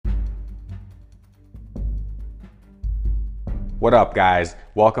What up, guys?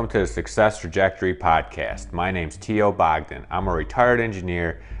 Welcome to the Success Trajectory Podcast. My name's T.O. Bogdan. I'm a retired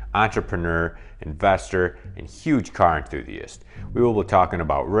engineer, entrepreneur, investor, and huge car enthusiast. We will be talking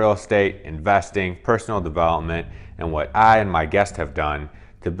about real estate, investing, personal development, and what I and my guests have done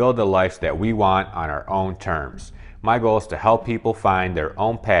to build the life that we want on our own terms. My goal is to help people find their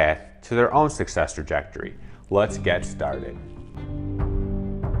own path to their own success trajectory. Let's get started.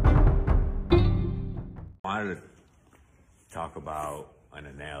 I wanted to talk about an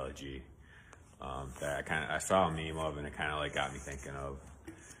analogy that I saw a meme of, and it kind of like got me thinking of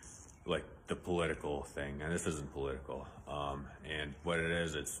like the political thing. And this isn't political, and what it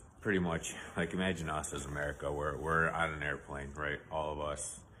is, it's pretty much like, imagine us as America. We're on an airplane, right? All of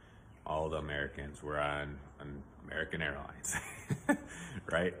us, all the Americans, we're on American Airlines,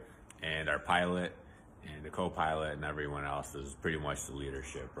 right? And our pilot and the co-pilot and everyone else is pretty much the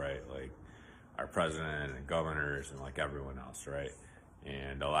leadership, right? Like our president and governors and like everyone else, right?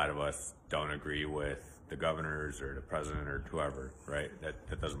 And a lot of us don't agree with the governors or the president or whoever, right?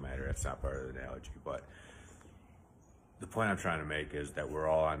 That doesn't matter. That's not part of the analogy. But the point I'm trying to make is that we're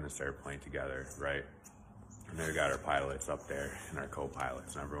all on this airplane together, right? And then we got our pilots up there and our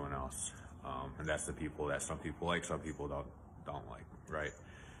co-pilots and everyone else. And that's the people that some people like, some people don't like, right?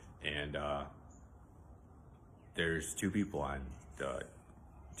 And there's two people on the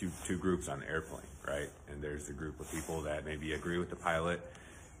two groups on the airplane, right? And there's a group of people that maybe agree with the pilot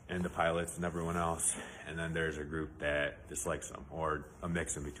and the pilots and everyone else, and then there's a group that dislikes them, or a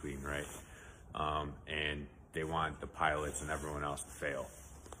mix in between, right? And they want the pilots and everyone else to fail,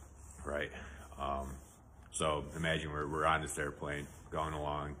 right? So imagine we're on this airplane, going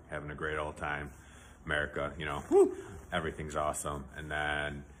along, having a great old time, America, you know, woo, everything's awesome, and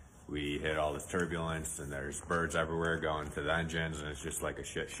then we hit all this turbulence, and there's birds everywhere going to the engines, and it's just like a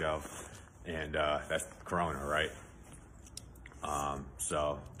shit show. And that's Corona, right?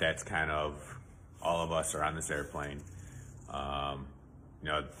 So that's kind of, all of us are on this airplane. You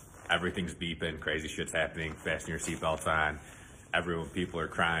know, everything's beeping, crazy shit's happening, fasten your seatbelts on. People are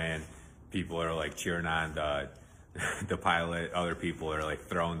crying, people are like cheering on the pilot, other people are like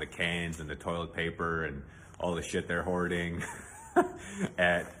throwing the cans and the toilet paper and all the shit they're hoarding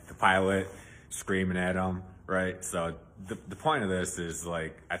at the pilot, screaming at them, right? So the point of this is,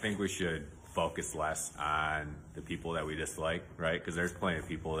 like, I think we should focus less on the people that we dislike, right? Because there's plenty of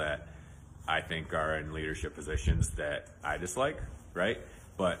people that I think are in leadership positions that I dislike, right?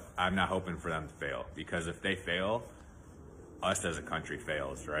 But I'm not hoping for them to fail, because if they fail, us as a country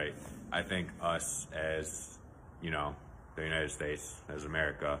fails, right? I think us as, you know, the United States, as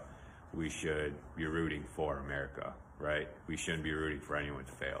America, we should be rooting for America, right? We shouldn't be rooting for anyone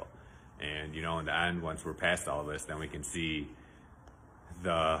to fail. And, you know, in the end, once we're past all this, then we can see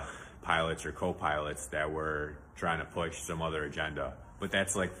the pilots or co-pilots that were trying to push some other agenda. But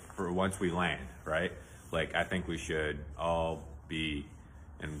that's like for once we land, right? Like, I think we should all be,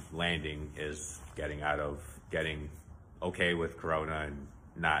 and landing is getting okay with Corona and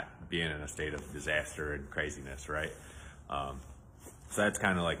not being in a state of disaster and craziness, right? So that's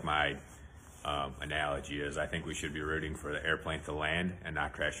kind of like my analogy is, I think we should be rooting for the airplane to land and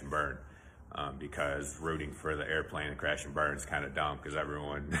not crash and burn, because rooting for the airplane to crash and burn is kind of dumb, because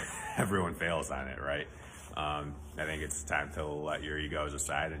everyone fails on it, right? I think it's time to let your egos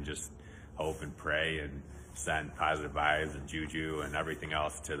aside and just hope and pray and send positive vibes and juju and everything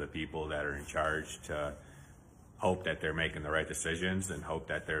else to the people that are in charge, to hope that they're making the right decisions and hope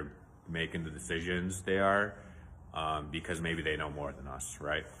that they're making the decisions they are, because maybe they know more than us,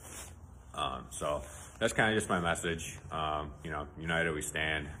 right? So that's kind of just my message. You know, united we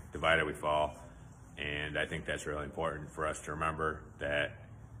stand, divided we fall. And I think that's really important for us to remember, that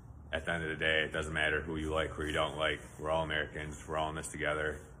at the end of the day, it doesn't matter who you like, who you don't like. We're all Americans. We're all in this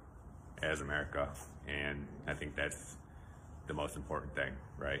together as America. And I think that's the most important thing,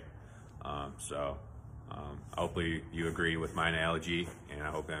 right? Hopefully you agree with my analogy, and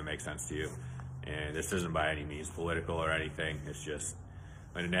I hope that makes sense to you. And this isn't by any means political or anything. It's just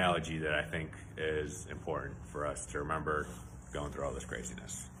an analogy that I think is important for us to remember going through all this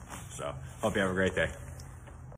craziness. So, hope you have a great day.